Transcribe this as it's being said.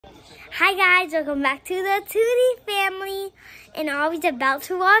Hi guys, welcome back to the Tootie family. And Aubrey's about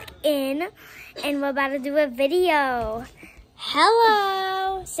to walk in and we're about to do a video.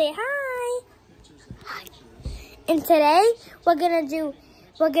 Hello, say hi. Hi. And today we're gonna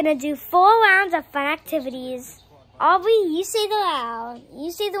do 4 rounds of fun activities. Aubrey, you say the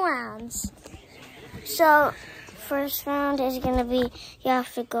rounds. So first round is gonna be you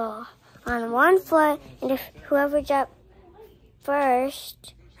have to go on one foot, and if whoever drops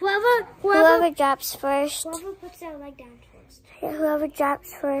first. Whoever drops first. Whoever puts their leg down first. Yeah, whoever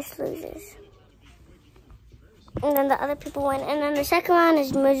drops first loses. And then the other people win. And then the second round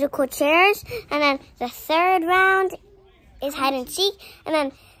is musical chairs. And then the third round is hide and seek. And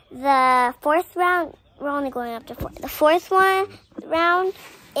then the fourth round, we're only going up to 4. The fourth round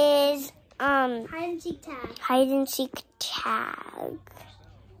is hide and seek tag. Hide and seek tag.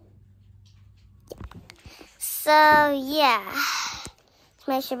 So yeah.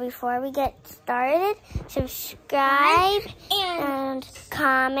 Make sure before we get started, subscribe and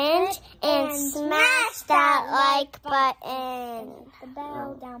comment and smash that like button. Hit the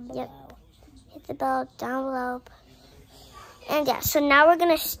bell down below. Yep. Hit the bell down below. And yeah, so now we're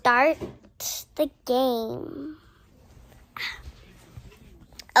going to start the game.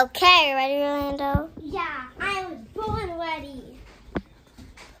 Okay, ready, Orlando? Yeah, I was born ready.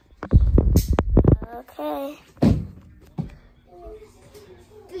 Okay.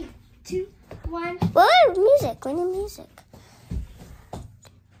 3, 2, 1. Whoa, music. We need music.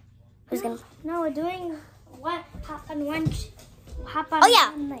 Who's going to? No, we're doing one hop on one. Hop on. Oh,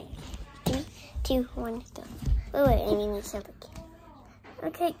 yeah. One leg. 3, 2, 1, go. Wait, Amy needs something.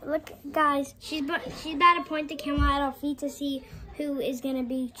 Okay, look, guys. She's about to point the camera at our feet to see who is gonna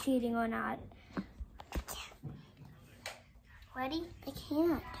be cheating or not. Ready? I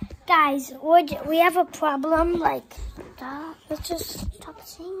can't. Guys, we have a problem. Like, Stop. Let's just stop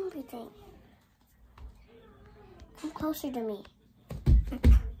saying everything. Come closer to me.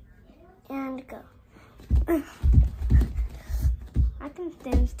 And go. I can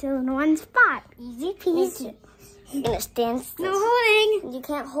stand still in one spot. Easy peasy. You're gonna stand still. No holding. You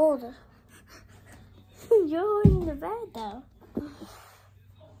can't hold it. You're holding the bed though.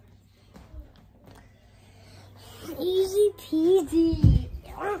 Easy peasy.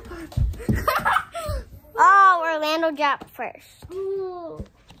 Oh, Orlando dropped first. Ooh.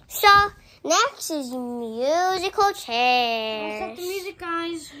 So, next is musical I'll set chairs. the music,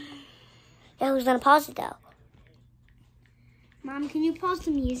 guys. Yeah, who's gonna pause it though? Mom, can you pause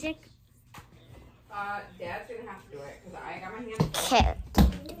the music? Dad's gonna have to do it because I got my hand. Okay.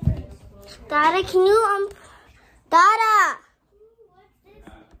 Dada, can you Dada!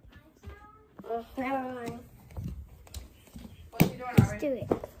 Oh, never mind. What's he doing Let's already? do it.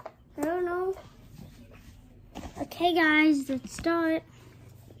 I don't know. Okay, guys, let's start.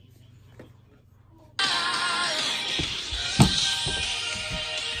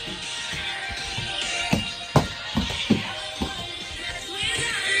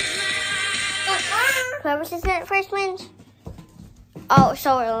 Whoever says it first wins. Oh,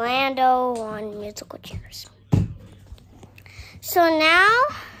 so Orlando won musical chairs. So now,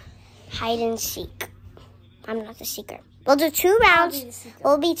 hide and seek. I'm not the seeker. We'll do 2 rounds.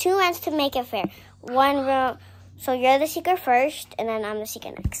 We'll be 2 rounds to make it fair. 1 round. So you're the seeker first, and then I'm the seeker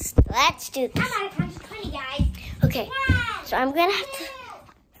next. Let's do this. I'm out of count to 20, guys. Okay. So I'm gonna have to.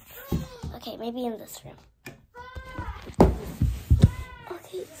 Okay, maybe in this room.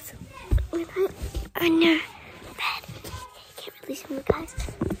 Okay. So when I'm under bed, I can't really see you guys.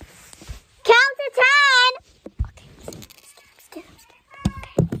 Count to 10. Okay. I'm scared.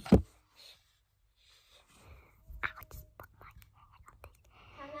 Okay. I'll just put my head on this.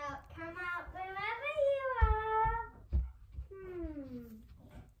 Come out wherever you are.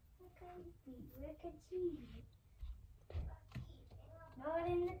 Where could she be? Not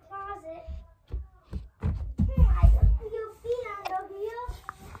in the closet. I don't see your feet under here.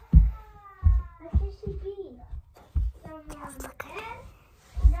 Where could she be? Somewhere on the bed?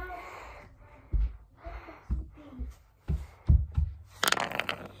 No. Where could she be?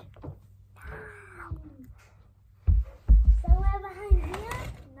 Somewhere behind here?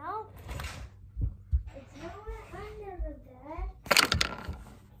 No. It's nowhere under the bed.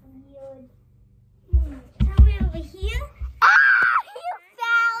 Weird. Somewhere over here? Ah! You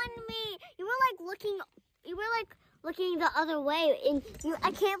found me. You were looking the other way, and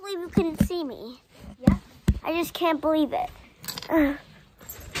I can't believe you couldn't see me. Yeah. I just can't believe it.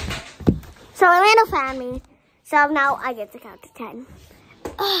 So Orlando found me. So now I get to count to 10.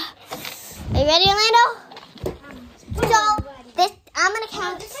 Are you ready, Orlando? So this I'm gonna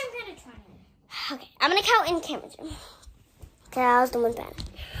count. This I'm gonna try it. Okay, I'm gonna count in camera. Okay, I was the one bad.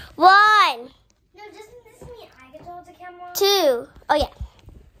 1, No, doesn't this mean I get to hold the camera? 2. Oh, yeah.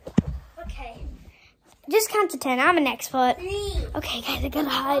 Okay. Just count to 10. I'm an expert. 3. Okay, guys, I gotta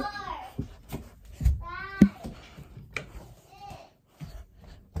hide.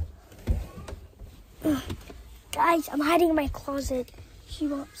 4, 5, Guys, I'm hiding in my closet. She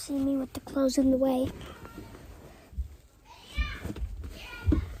won't see me with the clothes in the way.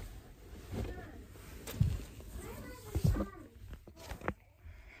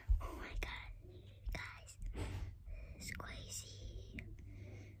 Oh my God, guys, this is crazy.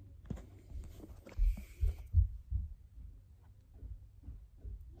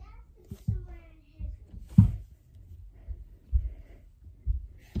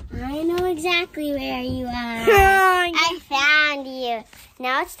 I know exactly where you are. I found you.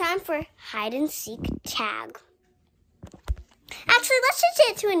 Now it's time for hide and seek tag. Actually, let's just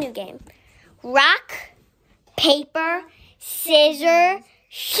get to a new game. Rock, paper, scissors,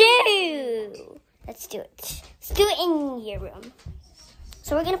 shoe. Let's do it. Let's do it in your room.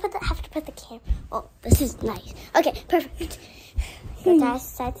 So we're gonna have to put the camera. Oh, this is nice. Okay, perfect. Go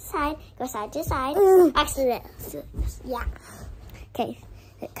side to side. Go side to side. Actually, let's do this. Yeah. Okay.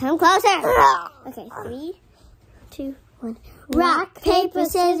 Come closer. Okay, 3, 2, 1. Rock, paper,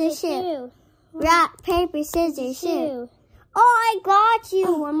 scissors, shoe. Rock, paper, scissors, shoe. Oh, I got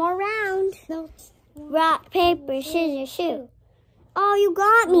you. One more round. No. Rock, paper, scissors, shoe. Oh, you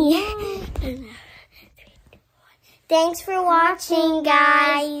got me. Thanks for watching,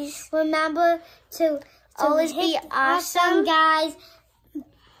 guys. Remember to Always be awesome, guys.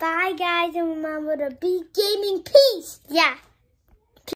 Bye, guys, and remember to be gaming. Peace. Yeah.